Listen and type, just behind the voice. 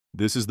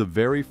This is the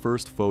very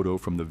first photo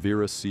from the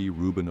Vera C.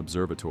 Rubin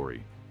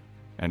Observatory.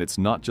 And it's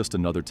not just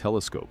another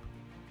telescope.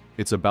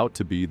 It's about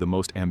to be the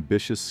most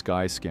ambitious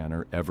sky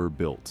scanner ever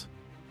built.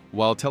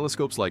 While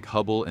telescopes like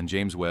Hubble and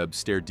James Webb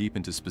stare deep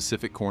into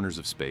specific corners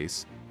of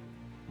space,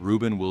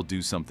 Rubin will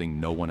do something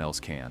no one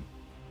else can.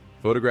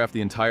 Photograph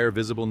the entire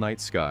visible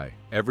night sky,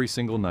 every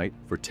single night,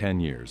 for 10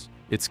 years.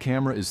 Its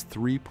camera is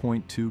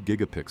 3.2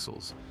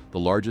 gigapixels, the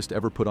largest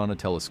ever put on a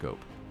telescope.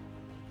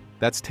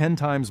 That's 10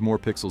 times more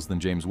pixels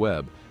than James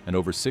Webb and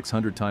over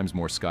 600 times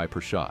more sky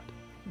per shot.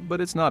 But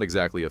it's not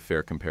exactly a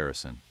fair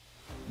comparison.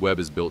 Webb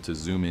is built to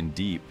zoom in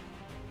deep,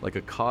 like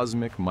a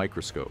cosmic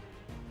microscope.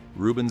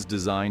 Rubin's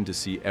designed to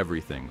see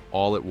everything,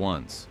 all at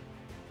once,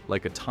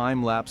 like a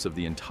time-lapse of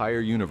the entire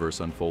universe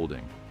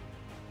unfolding.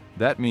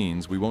 That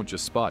means we won't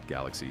just spot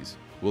galaxies,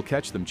 we'll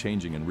catch them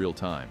changing in real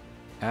time.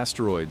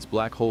 Asteroids,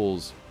 black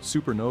holes,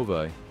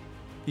 supernovae,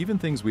 even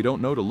things we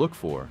don't know to look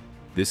for.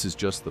 This is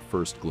just the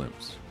first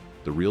glimpse.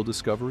 The real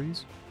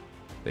discoveries?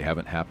 They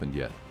haven't happened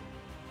yet.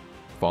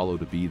 Follow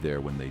to be there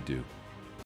when they do.